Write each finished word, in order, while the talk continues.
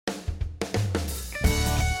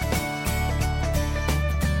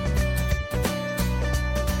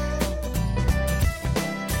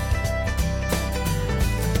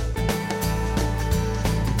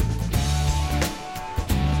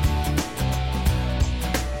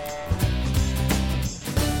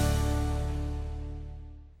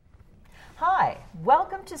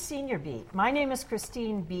to Senior Beat. My name is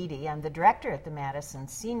Christine Beatty. I'm the director at the Madison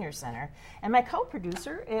Senior Center, and my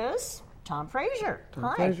co-producer is Tom Frazier.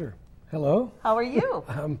 Tom Frazier. Hello. How are you?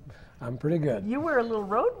 I'm pretty good. You were a little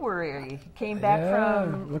road warrior. You came back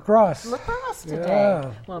from lacrosse today.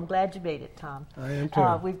 Yeah. Well, I'm glad you made it, Tom. I am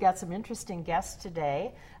too. We've got some interesting guests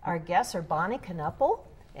today. Our guests are Bonnie Knuppel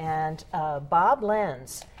and Bob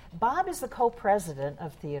Lenz. Bob is the co-president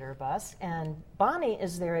of Theater Bus, and Bonnie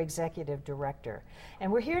is their executive director.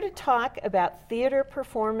 And we're here to talk about theater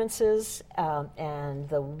performances and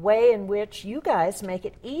the way in which you guys make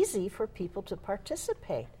it easy for people to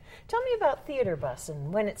participate. Tell me about Theater Bus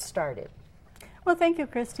and when it started. Well, thank you,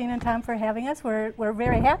 Christine and Tom, for having us. We're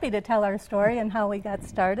very happy to tell our story and how we got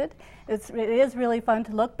started. It is really fun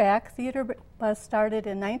to look back. Theater Bus started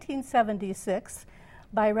in 1976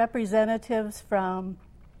 by representatives from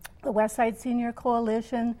the West Side Senior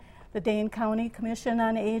Coalition, the Dane County Commission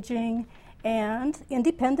on Aging, and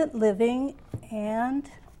Independent Living,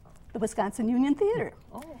 and the Wisconsin Union Theater.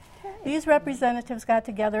 Okay. These representatives got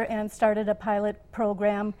together and started a pilot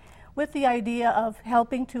program with the idea of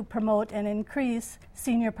helping to promote and increase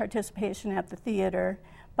senior participation at the theater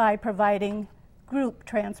by providing group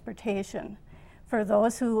transportation for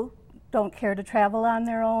those who don't care to travel on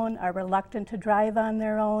their own, are reluctant to drive on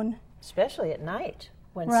their own. Especially at night,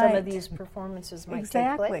 when Right. some of these performances might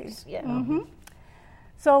take place. Yeah. Mm-hmm.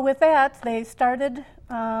 So with that, they started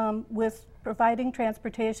with providing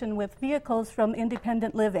transportation with vehicles from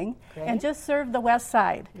Independent Living. Great. And just served the West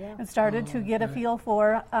Side and started to get a feel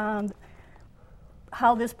for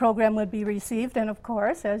how this program would be received. And of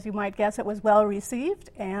course, as you might guess, it was well received.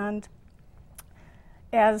 And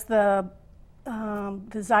as the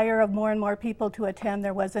desire of more and more people to attend,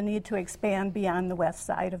 there was a need to expand beyond the West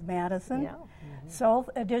Side of Madison. Yeah. So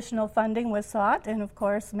additional funding was sought, and of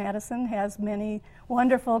course Madison has many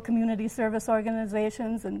wonderful community service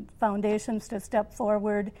organizations and foundations to step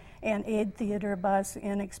forward and aid Theater Bus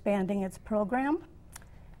in expanding its program.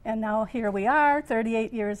 And now here we are,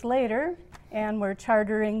 38 years later, and we're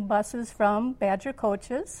chartering buses from Badger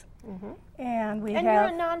Coaches. And we And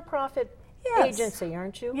have... you're a nonprofit Yes. agency,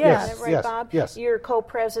 aren't you? Yes. Is that right, Yes. Bob? Yes. You're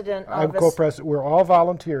co-president of I'm co-president. We're all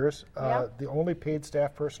volunteers. Yeah. The only paid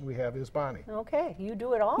staff person we have is Bonnie. Okay, you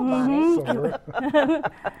do it all, Bonnie. So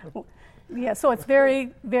we're, Yeah, so it's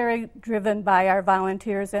very, very driven by our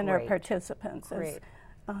volunteers and our Great. participants. Great.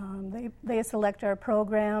 They select our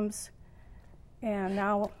programs, and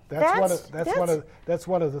now that's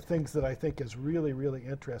one of the things that I think is really, really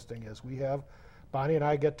interesting is we have, Bonnie and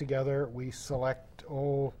I get together, we select,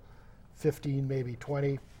 15, maybe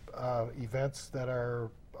 20 events that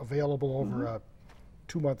are available over a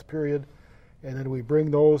 2-month period, and then we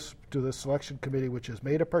bring those to the selection committee, which is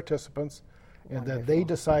made of participants, and then they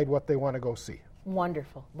decide what they want to go see.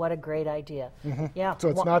 Wonderful. What a great idea. Yeah. So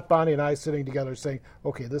it's not Bonnie and I sitting together saying,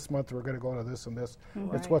 okay, this month we're going to go to this and this.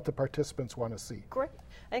 It's what the participants want to see. Great.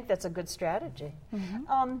 I think that's a good strategy.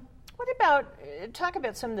 What about, talk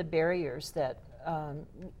about some of the barriers that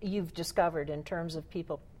you've discovered in terms of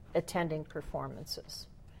people attending performances.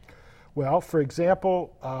 Well, for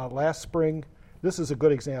example, last spring, this is a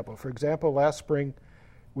good example. For example, last spring,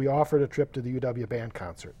 we offered a trip to the UW band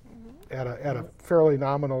concert at a fairly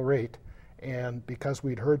nominal rate. And because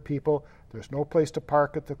we'd heard people, there's no place to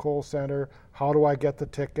park at the Kohl Center, how do I get the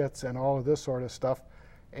tickets, and all of this sort of stuff.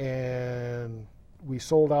 And we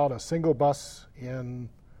sold out a single bus in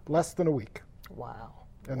less than a week. Wow.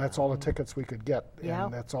 And that's all the tickets we could get. Yeah.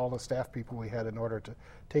 And that's all the staff people we had in order to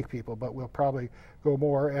take people. But we'll probably go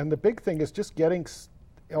more. And the big thing is just getting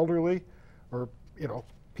elderly or,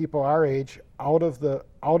 people our age out of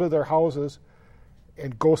their houses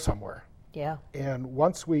and go somewhere. Yeah. And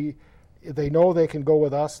once they know they can go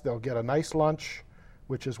with us, they'll get a nice lunch,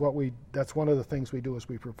 which is that's one of the things we do is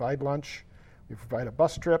we provide lunch, we provide a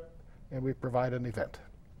bus trip, and we provide an event.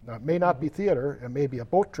 Now, it may not be theater, it may be a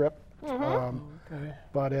boat trip,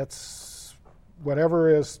 but it's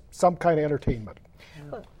whatever is some kind of entertainment.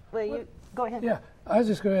 Well, you go ahead. Yeah, I was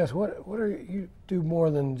just going to ask, what are you do more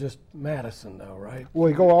than just Madison, though, right?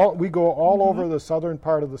 We go all over the southern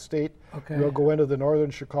part of the state. Okay. We'll go into the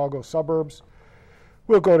northern Chicago suburbs.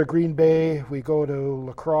 We'll go to Green Bay. We go to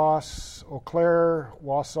La Crosse, Eau Claire,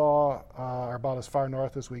 Wausau are about as far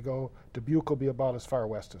north as we go. Dubuque will be about as far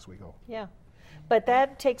west as we go. Yeah. But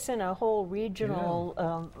that takes in a whole regional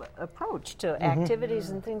approach to activities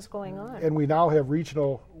and things going on. And we now have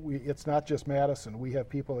regional, it's not just Madison. We have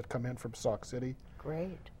people that come in from Sauk City.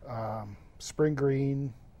 Great. Spring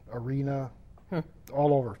Green, Arena,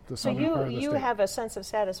 all over the southern part of the state. So you have a sense of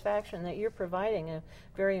satisfaction that you're providing a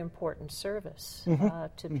very important service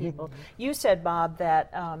to people. You said, Bob,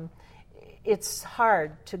 that it's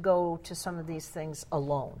hard to go to some of these things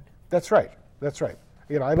alone. That's right. That's right.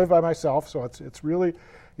 You know, I live by myself, so it's really,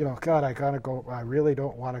 you know, God, I gotta go. I really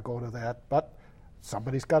don't want to go to that, but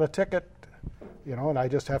somebody's got a ticket, you know, and I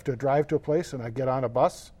just have to drive to a place, and I get on a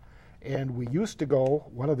bus. And we used to go.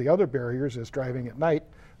 One of the other barriers is driving at night.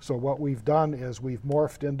 So what we've done is we've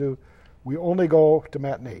morphed into, we only go to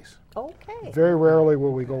matinees. Okay. Very rarely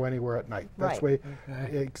will we go anywhere at night. That's Right.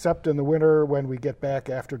 Except in the winter when we get back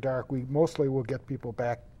after dark. We mostly will get people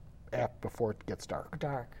back before it gets dark.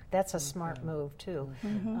 Dark. That's a smart move too,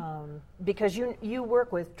 because you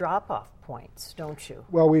work with drop-off points, don't you?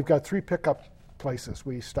 Well, we've got 3 pickup places.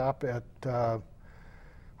 We stop at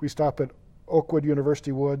Oakwood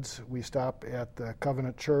University Woods. We stop at the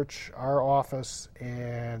Covenant Church, our office,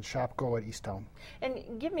 and Shopko at Easttown.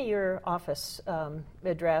 And give me your office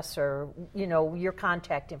address, or your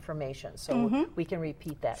contact information, so we can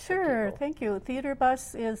repeat that. Sure, for people. thank you. Theater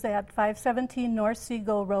Bus is at 517 North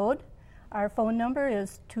Seagull Road. Our phone number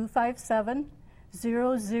is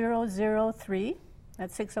 257-0003.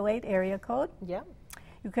 That's 608 area code. Yeah.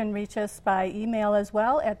 You can reach us by email as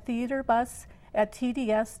well at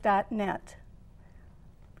theaterbus@tds.net.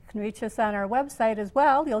 You can reach us on our website as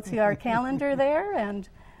well. You'll see our calendar there, and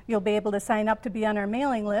you'll be able to sign up to be on our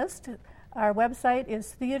mailing list. Our website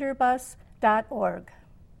is theaterbus.org.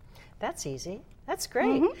 That's easy. That's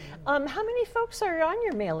great. How many folks are on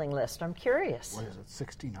your mailing list? I'm curious. What is it,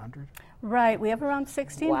 1,600? Right, we have around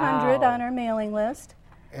 1,600 Wow. on our mailing list.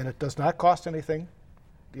 And it does not cost anything.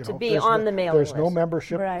 To be on the mailing There's no list.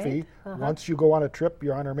 membership Right. fee. Once you go on a trip,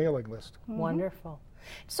 you're on our mailing list. Wonderful.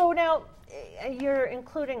 So now you're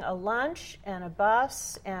including a lunch and a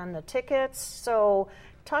bus and the tickets. So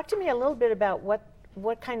talk to me a little bit about what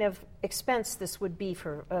kind of expense this would be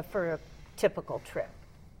for a typical trip.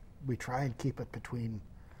 We try and keep it between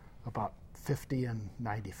about 50 and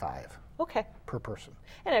 95 Okay. per person.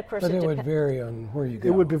 And of course But it would depends. vary on where you go.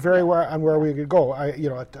 It would be very on where we could go.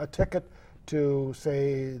 A ticket to,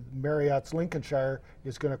 say, Marriott's Lincolnshire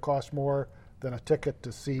is going to cost more than a ticket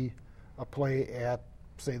to see a play at,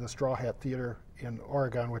 say, the Straw Hat Theater in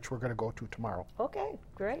Oregon, which we're going to go to tomorrow. Okay,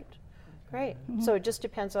 great. Great. So it just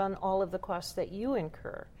depends on all of the costs that you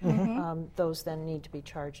incur. Those then need to be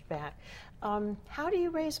charged back. How do you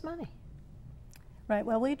raise money? Right,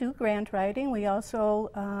 well, we do grant writing. We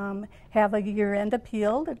also have a year-end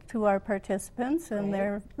appeal to our participants, and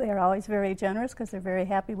Right. they're always very generous because they're very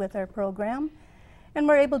happy with our program. And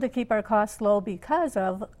we're able to keep our costs low because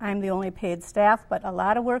of I'm the only paid staff, but a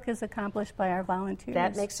lot of work is accomplished by our volunteers.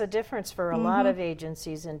 That makes a difference for a lot of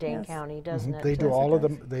agencies in Dane Yes. County, doesn't it? They do Yes, all it of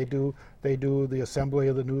them. They do the assembly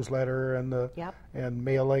of the newsletter and the Yep. and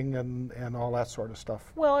mailing and all that sort of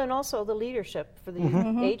stuff. Well, and also the leadership for the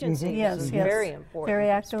agency Yes, is yes. very important. Very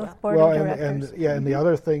as active well. board Well, of and directors. and the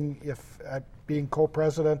other thing, if being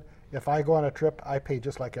co-president, if I go on a trip, I pay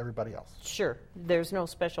just like everybody else. Sure, there's no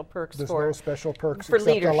special perks There's for no special perks for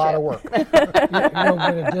except a lot of work. You don't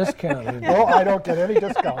get a discount No, I don't get any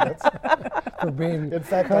discounts. for being In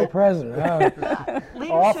fact, I co-president.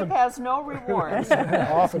 leadership often- has no rewards.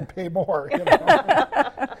 often pay more.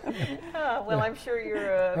 Well, I'm sure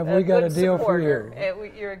you're a Have a we got good a deal for supporter.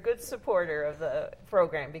 you? You're a good supporter of the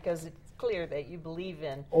program because it's clear that you believe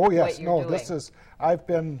in Oh yes, what you're no.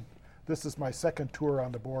 doing. This is my second tour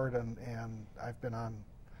on the board, and I've been on,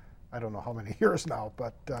 I don't know how many years now,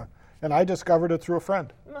 but and I discovered it through a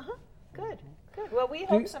friend. Good, good. Well, we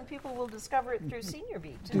hope some people will discover it through Senior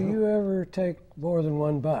Beat too. Do you ever take more than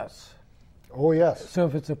one bus? Oh yes. So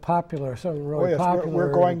if it's something Oh really yes. popular,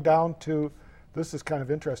 We're going down to. This is kind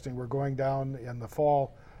of interesting. We're going down in the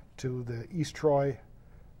fall to the East Troy.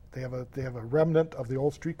 They have a remnant of the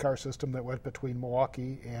old streetcar system that went between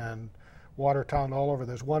Milwaukee and Watertown all over.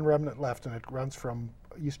 There's one remnant left, and it runs from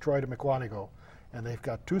East Troy to McWanago. And they've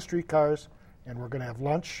got 2 streetcars, and we're going to have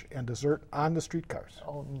lunch and dessert on the streetcars.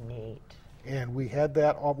 Oh, neat. And we had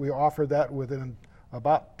that. We offered that within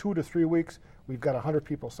about 2 to 3 weeks. We've got 100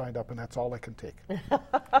 people signed up, and that's all they can take.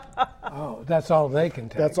 oh, that's all they can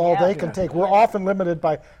take. That's all Yeah. they can take. We're often limited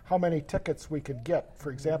by how many tickets we can get.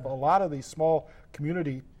 For example, a lot of these small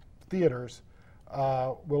community theaters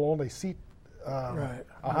will only seat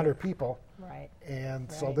 100 people. Right.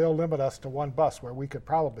 And so Right. they'll limit us to one bus where we could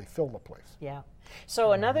probably fill the place. Yeah.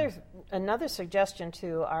 So another suggestion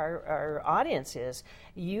to our audience is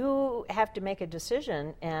you have to make a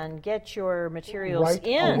decision and get your materials Right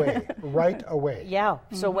in. away. Right away. Yeah.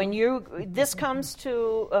 So when this comes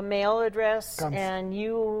to a mail address and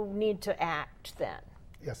you need to act then.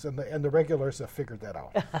 Yes, and the regulars have figured that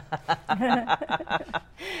out.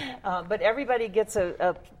 But everybody gets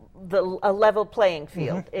a a level playing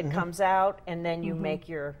field. It comes out, and then you make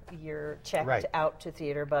your check Right. out to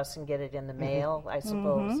Theater Bus and get it in the mail, I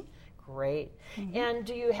suppose. Great. And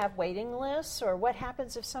do you have waiting lists, or what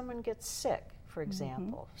happens if someone gets sick, for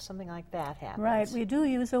example? Something like that happens. Right, we do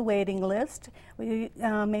use a waiting list. We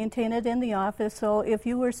maintain it in the office, so if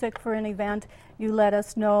you were sick for an event, you let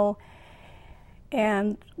us know,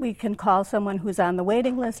 and we can call someone who's on the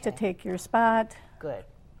waiting list to take your spot. Good.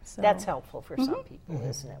 So. That's helpful for some people,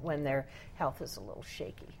 isn't it? When their health is a little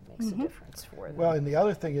shaky, it makes a difference for them. Well, and the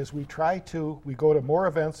other thing is we go to more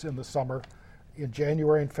events in the summer. In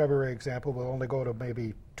January and February, example, we'll only go to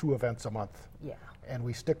maybe 2 events a month. Yeah. And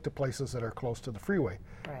we stick to places that are close to the freeway.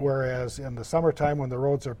 Right. Whereas in the summertime, when the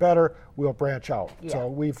roads are better, we'll branch out. Yeah. So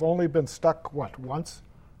we've only been stuck, once?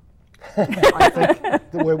 I think,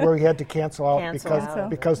 where we had to cancel out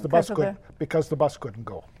because the bus couldn't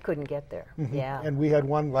go. Couldn't get there. Yeah. And we had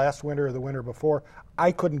one last winter or the winter before.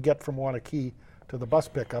 I couldn't get from Wanakee to the bus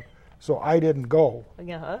pickup, so I didn't go.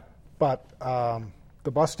 Yeah. But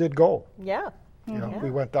the bus did go. Yeah. You know, we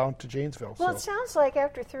went down to Janesville. Well, so. it sounds like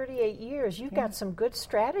after 38 years, you've got some good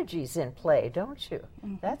strategies in play, don't you?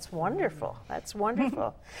 That's wonderful. That's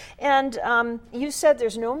wonderful. And you said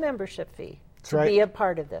there's no membership fee to right. be a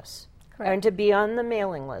part of this. Correct. And to be on the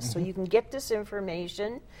mailing list. So you can get this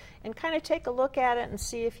information and kind of take a look at it and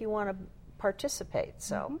see if you want to participate.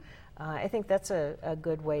 So I think that's a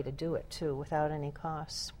good way to do it, too, without any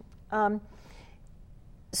costs.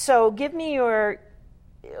 So give me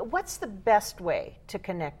what's the best way to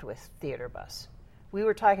connect with Theater Bus? We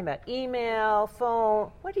were talking about email,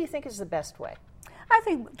 phone. What do you think is the best way? I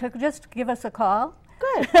think to just give us a call.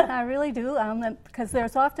 Good. I really do, because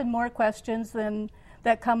there's often more questions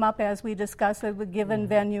that come up as we discuss a given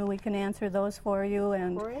venue. We can answer those for you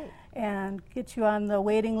and get you on the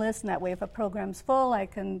waiting list. And that way, if a program's full, I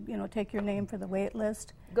can take your name for the wait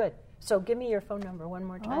list. Good. So give me your phone number one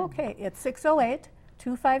more time. Okay, it's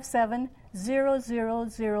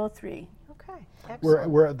 608-257-0003. Okay.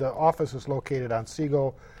 Excellent. The office is located on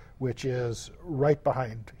Seago, which is right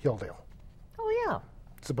behind Hilldale. Oh, yeah.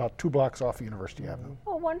 It's about 2 blocks off University Avenue.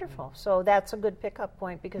 Oh, wonderful. So that's a good pickup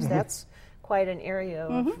point because that's quite an area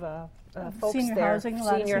of folks Senior there. housing, a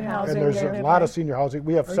lot of senior housing. And there's there. a lot of senior housing.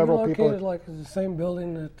 We have Are several you people. located like in the same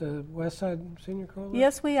building at the West Side Senior College?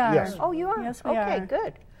 Yes, we are. Yes. Oh, you are? Yes, we okay, are.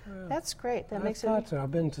 good. That's great. That I makes thought it. so.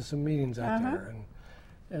 I've been to some meetings out there,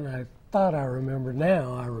 and I thought I remembered.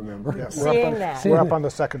 Now I remember. Yeah, Seeing that. We're up on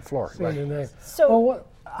the second floor. Seeing Right. the name. So- well, what?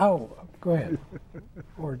 Oh, go ahead.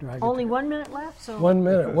 Or do I get Only 1 minute left. So 1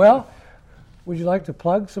 minute? Well, would you like to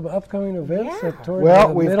plug some upcoming events Yeah. toward Well,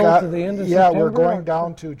 the we've middle got to the end of yeah, September? we're going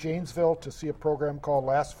down to Janesville to see a program called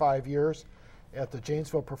Last 5 Years at the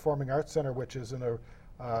Janesville Performing Arts Center, which is in a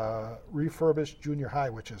refurbished junior high,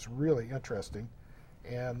 which is really interesting.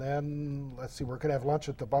 And then, let's see, we're going to have lunch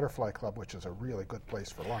at the Butterfly Club, which is a really good place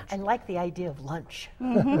for lunch. I like the idea of lunch.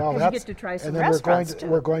 Well, You get to try some and then restaurants, too.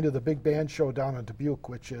 we're going to the big band show down in Dubuque,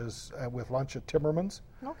 which is with lunch at Timmerman's.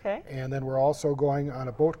 Okay. And then we're also going on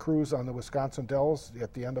a boat cruise on the Wisconsin Dells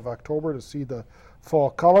at the end of October to see the fall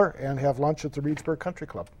color and have lunch at the Reedsburg Country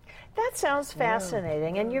Club. That sounds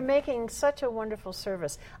fascinating, and you're making such a wonderful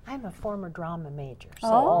service. I'm a former drama major,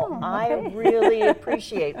 so I really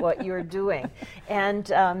appreciate what you're doing. And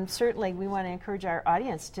certainly we want to encourage our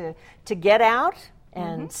audience to get out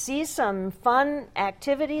and see some fun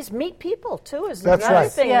activities, meet people, too, is That's another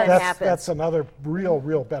right. thing that happens. That's another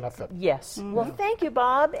real benefit. Yes. Well, thank you,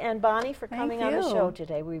 Bob and Bonnie, for coming on the you. show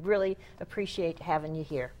today. We really appreciate having you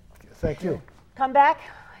here. Thank you. Come back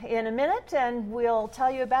in a minute, and we'll tell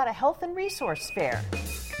you about a health and resource fair.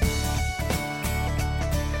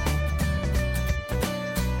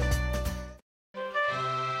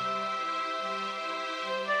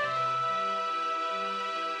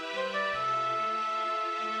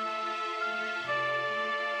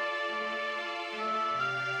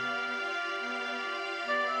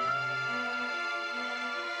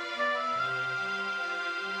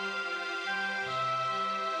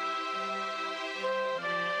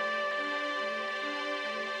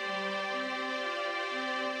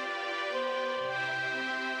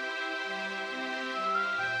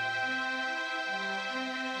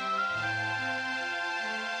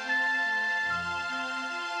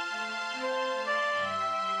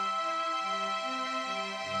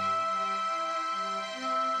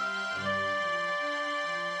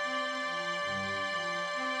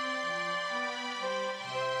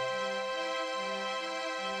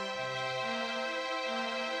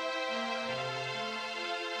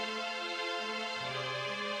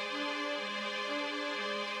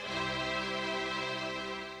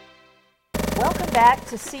 back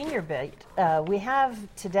to Senior Beat. We have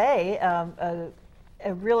today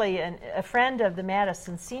a friend of the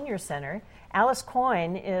Madison Senior Center. Alice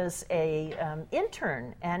Coyne is a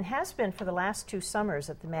intern and has been for the last 2 summers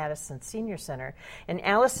at the Madison Senior Center. And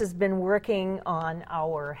Alice has been working on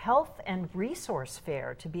our health and resource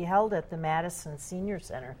fair to be held at the Madison Senior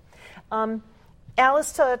Center.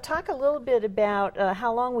 Alice, talk a little bit about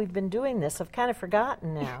how long we've been doing this. I've kind of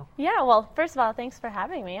forgotten now. Yeah, well, first of all, thanks for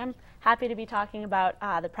having me. I'm happy to be talking about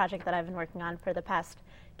the project that I've been working on for the past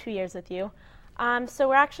 2 years with you. So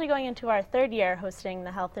we're actually going into our 3rd year hosting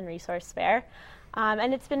the Health and Resource Fair.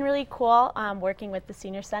 And it's been really cool working with the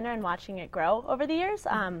Senior Center and watching it grow over the years.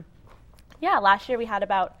 Last year we had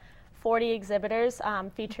about 40 exhibitors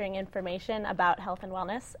featuring information about health and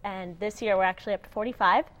wellness. And this year we're actually up to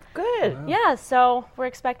 45. Good. Wow. Yeah, so we're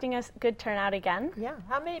expecting a good turnout again. Yeah.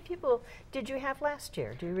 How many people did you have last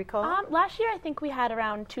year? Do you recall? Last year I think we had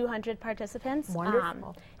around 200 participants.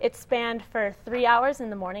 Wonderful. It spanned for 3 hours in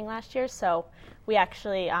the morning last year, so we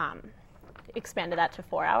actually expanded that to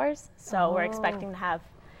 4 hours. So we're expecting to have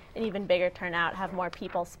an even bigger turnout, have more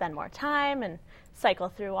people spend more time and cycle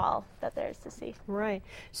through all that there is to see. Right.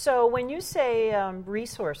 So when you say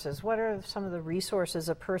resources, what are some of the resources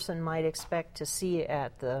a person might expect to see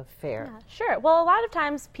at the fair? Yeah, sure. Well, a lot of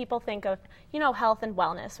times people think of, health and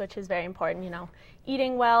wellness, which is very important,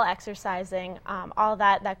 eating well, exercising, all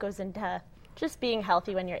that goes into just being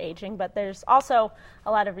healthy when you're aging. But there's also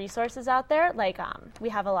a lot of resources out there. Like we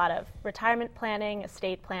have a lot of retirement planning,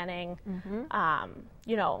 estate planning,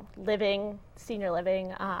 senior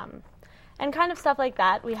living, and kind of stuff like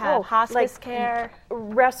that. We have hospice care.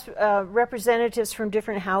 Representatives from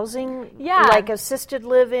different housing, yeah, like assisted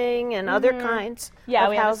living and other kinds of we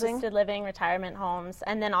housing? have assisted living, retirement homes,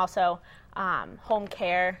 and then also home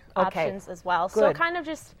care options as well. Good. So kind of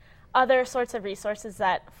just other sorts of resources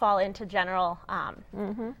that fall into general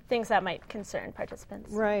things that might concern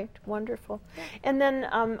participants. Right, wonderful. Yeah. And then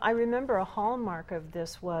I remember a hallmark of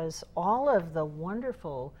this was all of the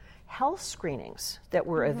wonderful health screenings that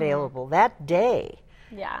were available that day.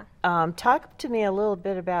 Yeah. Talk to me a little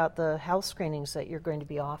bit about the health screenings that you're going to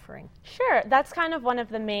be offering. Sure. That's kind of one of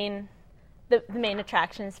the main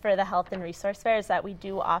attractions for the Health and Resource Fair is that we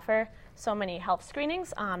do offer so many health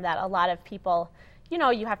screenings that a lot of people,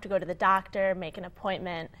 you have to go to the doctor, make an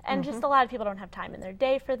appointment, and just a lot of people don't have time in their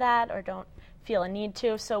day for that or don't feel a need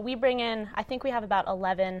to. So we bring in, I think we have about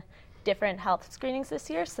 11 different health screenings this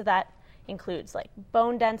year, so that includes like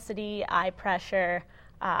bone density, eye pressure,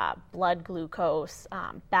 blood glucose,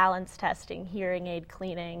 balance testing, hearing aid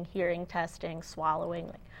cleaning, hearing testing, swallowing,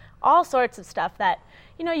 like all sorts of stuff that,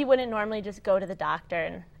 you wouldn't normally just go to the doctor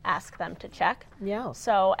and ask them to check. Yeah.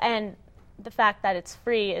 So, and the fact that it's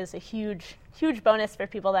free is a huge bonus for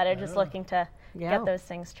people that are just looking to get those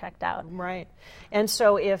things checked out. Right. And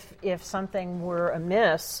so if something were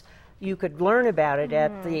amiss, you could learn about it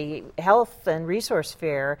at the Health and Resource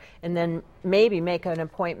Fair and then maybe make an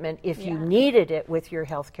appointment if you needed it with your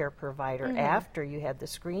healthcare provider after you had the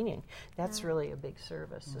screening. That's really a big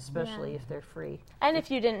service, especially if they're free. And if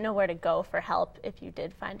you didn't know where to go for help, if you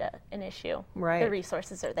did find an issue, the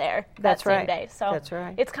resources are there that same day. So that's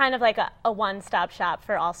right. It's kind of like a one-stop shop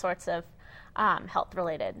for all sorts of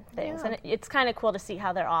health-related things. And it's kind of cool to see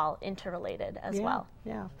how they're all interrelated as well.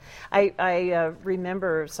 Yeah. I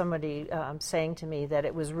remember somebody saying to me that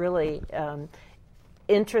it was really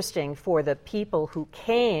interesting for the people who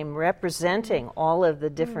came representing all of the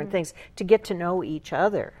different things to get to know each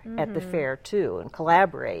other at the fair too and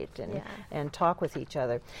collaborate and talk with each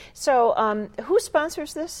other. So who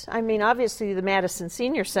sponsors this? I mean, obviously the Madison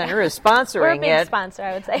Senior Center is sponsoring it. We're a big sponsor,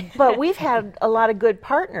 I would say. But we've had a lot of good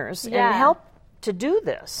partners and help to do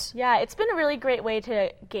this. Yeah, it's been a really great way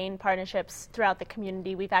to gain partnerships throughout the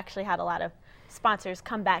community. We've actually had a lot of sponsors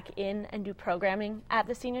come back in and do programming at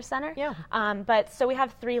the Senior Center. Yeah. But so we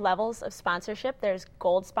have 3 levels of sponsorship. There's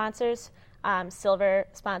gold sponsors, silver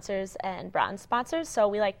sponsors, and bronze sponsors. So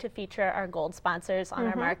we like to feature our gold sponsors on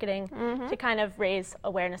our marketing to kind of raise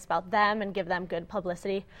awareness about them and give them good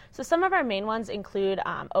publicity. So some of our main ones include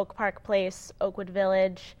Oak Park Place, Oakwood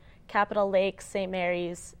Village, Capitol Lakes, St.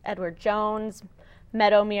 Mary's, Edward Jones,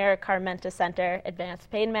 Meadowmere, Carmenta Center, Advanced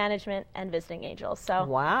Pain Management, and Visiting Angels.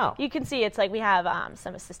 So you can see it's like we have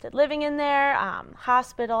some assisted living in there,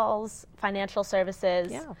 hospitals, financial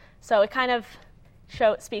services. Yeah. So it kind of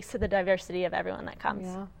speaks to the diversity of everyone that comes.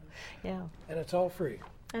 Yeah. And it's all free.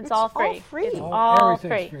 And it's all free. It's all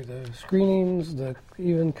free. The screenings, the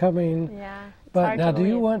even coming. Yeah. But now, do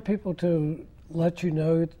you want people to let you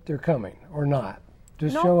know they're coming or not?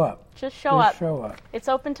 Just Nope. show up. Just show up. Show up. It's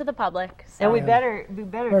open to the public. So. And we better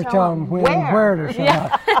Tell them when and where to show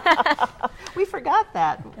up. We forgot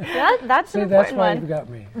that. That's See, an that's important why one. you've got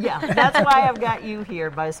me. Yeah, that's why I've got you here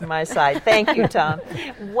by my side. Thank you, Tom.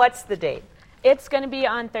 What's the date? It's going to be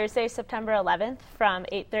on Thursday, September 11th from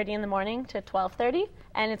 8:30 in the morning to 12:30,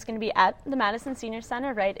 and it's going to be at the Madison Senior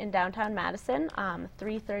Center right in downtown Madison,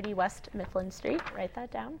 330 West Mifflin Street. Write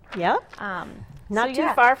that down. Yeah. Not so, too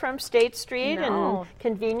yeah. far from State Street No. and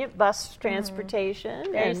convenient bus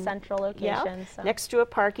transportation. Very and, central location. Yeah, So. next to a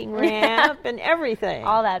parking ramp and everything.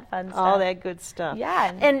 All that fun stuff. All that good stuff.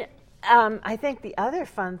 Yeah. And I think the other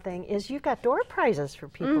fun thing is you've got door prizes for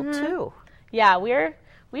people too. Yeah,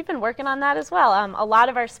 we've been working on that as well. A lot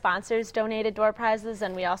of our sponsors donated door prizes,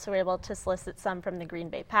 and we also were able to solicit some from the Green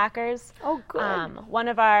Bay Packers. Oh, good. One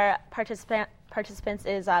of our participants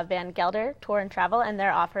is Van Gelder Tour and Travel, and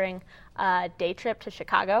they're offering a day trip to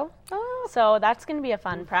Chicago. Oh. So that's going to be a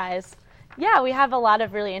fun prize. Yeah, we have a lot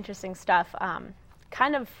of really interesting stuff,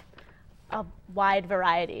 kind of a wide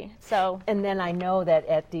variety. So. And then I know that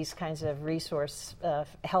at these kinds of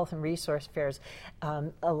health and resource fairs,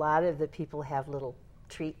 a lot of the people have little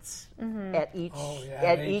treats at each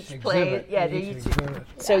place. Yeah, each exhibit.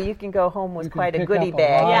 So you can go home with You can quite a pick goodie up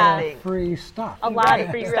bag. A lot Yeah. of free stuff. A lot of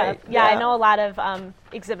free Right. stuff. Yeah, Yeah. I know a lot of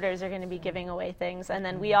exhibitors are going to be giving away things, and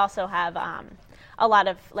then we also have a lot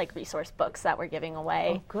of like resource books that we're giving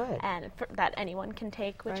away. Oh, good. And that anyone can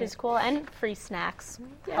take, which Right. is cool, and free snacks,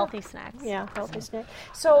 healthy snacks. Yeah, healthy snack.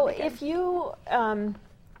 So if you,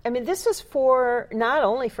 this is for not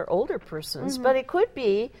only for older persons, but it could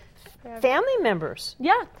be family members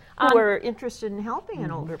Yeah. who are interested in helping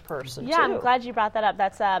an older person. Yeah, too. I'm glad you brought that up.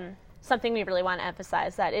 That's something we really want to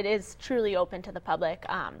emphasize, that it is truly open to the public.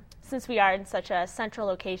 Since we are in such a central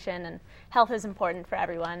location, and health is important for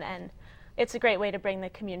everyone, and it's a great way to bring the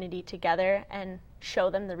community together and show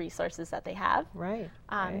them the resources that they have, Right.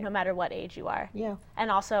 no matter what age you are. Yeah. And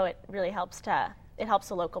also, it really helps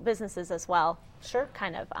the local businesses as well. Sure.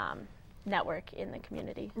 Kind of network in the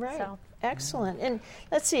community. Right. So. Excellent. And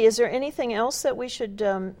let's see, is there anything else that we should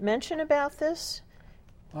mention about this?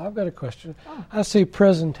 Well, I've got a question. I see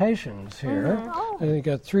presentations here. And you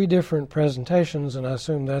got 3 different presentations, and I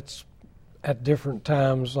assume that's at different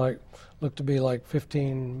times, look to be like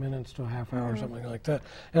 15 minutes to a half hour, something like that.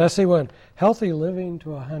 And I see one, Healthy Living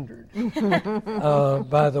to 100,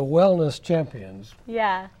 by the Wellness Champions.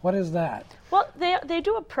 Yeah. What is that? Well, they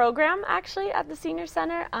do a program actually at the Senior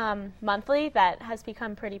Center monthly that has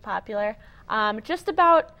become pretty popular, just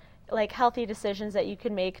about like healthy decisions that you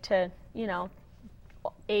can make to,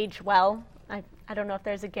 age well. I don't know if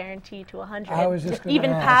there's a guarantee to 100. I was just gonna even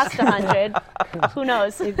ask. past 100. Who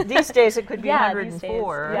knows? These days it could be Yeah, 104, these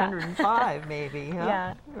days, yeah. 105 maybe. Huh?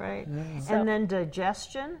 Yeah. Right. So- And then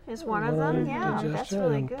digestion is one of them. Yeah, that's Digestion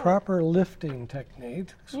really and good. proper lifting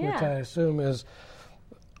techniques, which Yeah. I assume is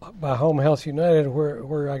by Home Health United,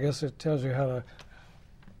 where I guess it tells you how to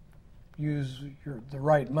use the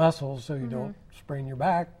right muscles so you don't sprain your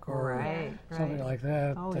back or Right, something right. like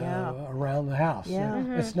that Oh, yeah. around the house. Yeah.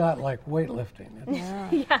 It's not like weightlifting. It's,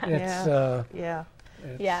 Yeah. it's, Yeah,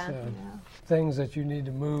 it's Yeah. things that you need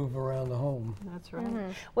to move around the home. that's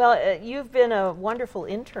right. Well, you've been a wonderful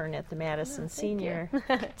intern at the Madison Senior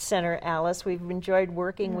Center, Alice. We've enjoyed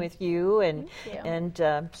working with you, and Thank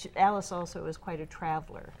you. Alice also is quite a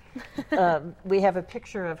traveler. We have a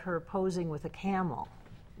picture of her posing with a camel.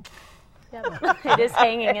 Yep. It is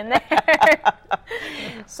hanging in there.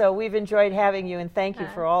 So we've enjoyed having you, and thank you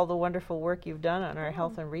for all the wonderful work you've done on our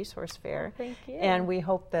Health and Resource Fair. Thank you. And we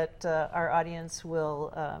hope that our audience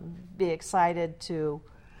will be excited to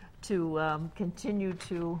continue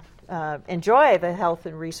to enjoy the Health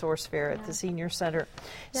and Resource Fair at the Senior Center.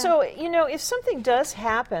 Yeah. So, if something does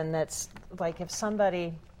happen that's like if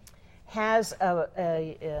somebody has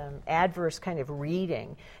a adverse kind of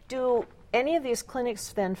reading, do any of these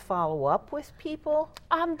clinics then follow up with people?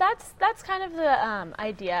 That's kind of the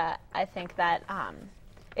idea. I think that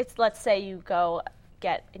it's, let's say you go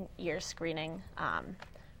get an ear screening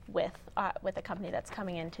with a company that's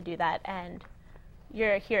coming in to do that, and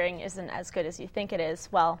your hearing isn't as good as you think it is.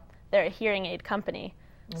 Well, they're a hearing aid company,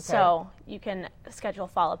 so you can schedule a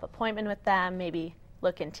follow-up appointment with them. Maybe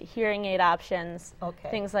look into hearing aid options,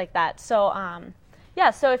 things like that. So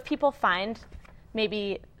so if people find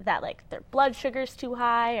maybe that like their blood sugar's too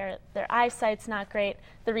high or their eyesight's not great,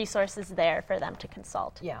 the resource is there for them to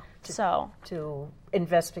consult. Yeah. To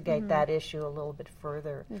investigate that issue a little bit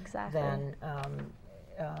further Exactly.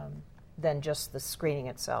 than just the screening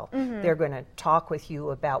itself. They're going to talk with you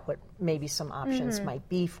about maybe some options might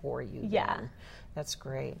be for you. Yeah. Then. That's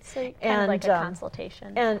great. So kind of like a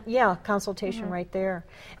consultation. And consultation right there.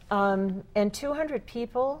 And 200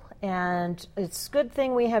 people, and it's a good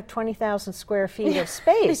thing we have 20,000 square feet of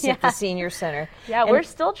space at the Senior Center. Yeah, and we're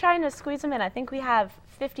still trying to squeeze them in. I think we have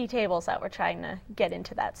 50 tables that we're trying to get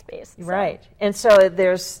into that space. So. Right. And so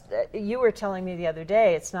there's, you were telling me the other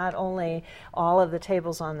day, it's not only all of the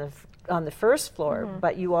tables on the first floor,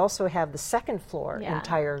 but you also have the second floor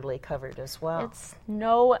entirely covered as well. It's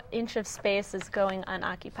no inch of space is going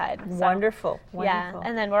unoccupied. So, wonderful. Yeah,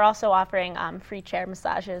 and then we're also offering free chair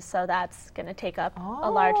massages, so that's going to take up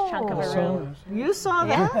a large chunk of a room. You saw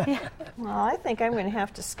that? Yeah. Well, I think I'm going to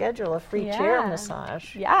have to schedule a free chair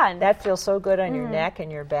massage. Yeah. And that feels so good on your neck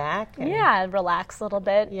and your back. And relax a little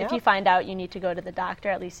bit. If you find out you need to go to the doctor,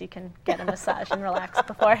 at least you can get a massage and relax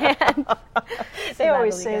beforehand. They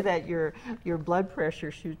always say that your blood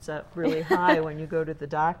pressure shoots up really high when you go to the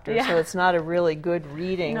doctor, so it's not a really good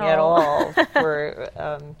reading at all for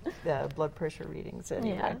blood pressure readings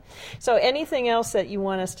anyway. Yeah. So anything else that you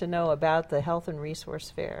want us to know about the Health and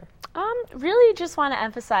Resource Fair? Really just want to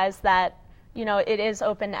emphasize that, it is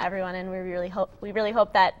open to everyone, and we really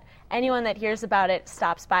hope that anyone that hears about it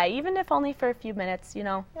stops by, even if only for a few minutes.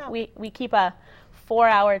 We keep a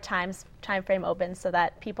 4-hour time frame open so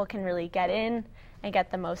that people can really get in and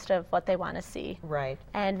get the most of what they want to see. Right.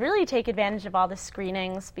 And really take advantage of all the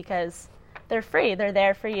screenings because they're free. They're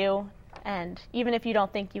there for you. And even if you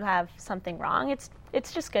don't think you have something wrong, it's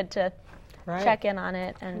just good to check in on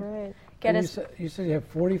it and get us. You said you have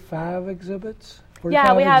 45 exhibits? 45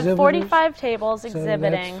 yeah, we have exhibitors? 45 tables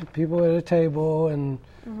exhibiting. So that's people at a table, and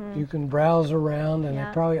you can browse around, and they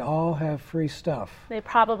probably all have free stuff. They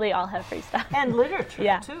probably all have free stuff. And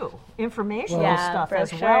literature, too. Informational stuff,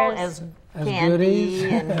 brochures, as well as candy.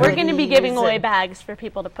 And we're going to be giving away bags for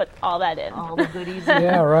people to put all that in. All the goodies in.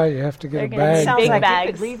 Yeah, right. You have to get a bag. Sounds big like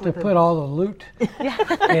bags to put all the loot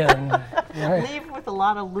in. Right. Leave with a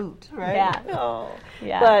lot of loot, right? Yeah. Oh.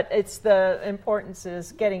 Yeah. But it's the importance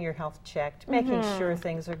is getting your health checked, making sure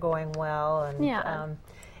things are going well, and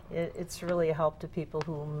it's really a help to people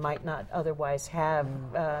who might not otherwise have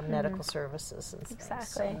medical services and stuff.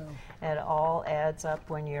 Exactly. So it all adds up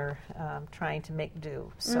when you're trying to make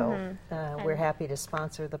do. So we're happy to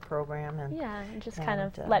sponsor the program and just kind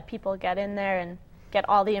of let people get in there and get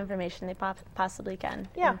all the information they possibly can.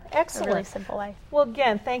 Yeah, excellent. In a really simple way. Well,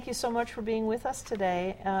 again, thank you so much for being with us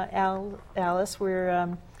today, Alice.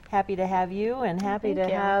 We're happy to have you and happy to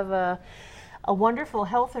have a wonderful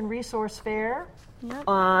Health and Resource Fair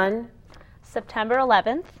on September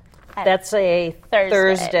 11th. That's a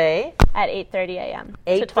Thursday at 8:30 a.m.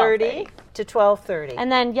 8:30 to 12:30. And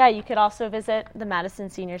then, you could also visit the Madison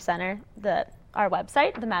Senior Center, our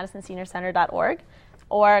website, themadisonseniorcenter.org,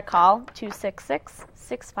 or call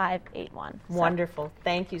 266-6581. Wonderful.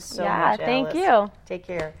 Thank you so much, Alice. Thank you. Take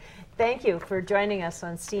care. Thank you for joining us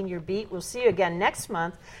on Senior Beat. We'll see you again next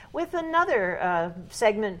month with another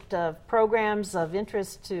segment of programs of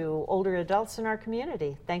interest to older adults in our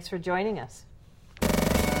community. Thanks for joining us.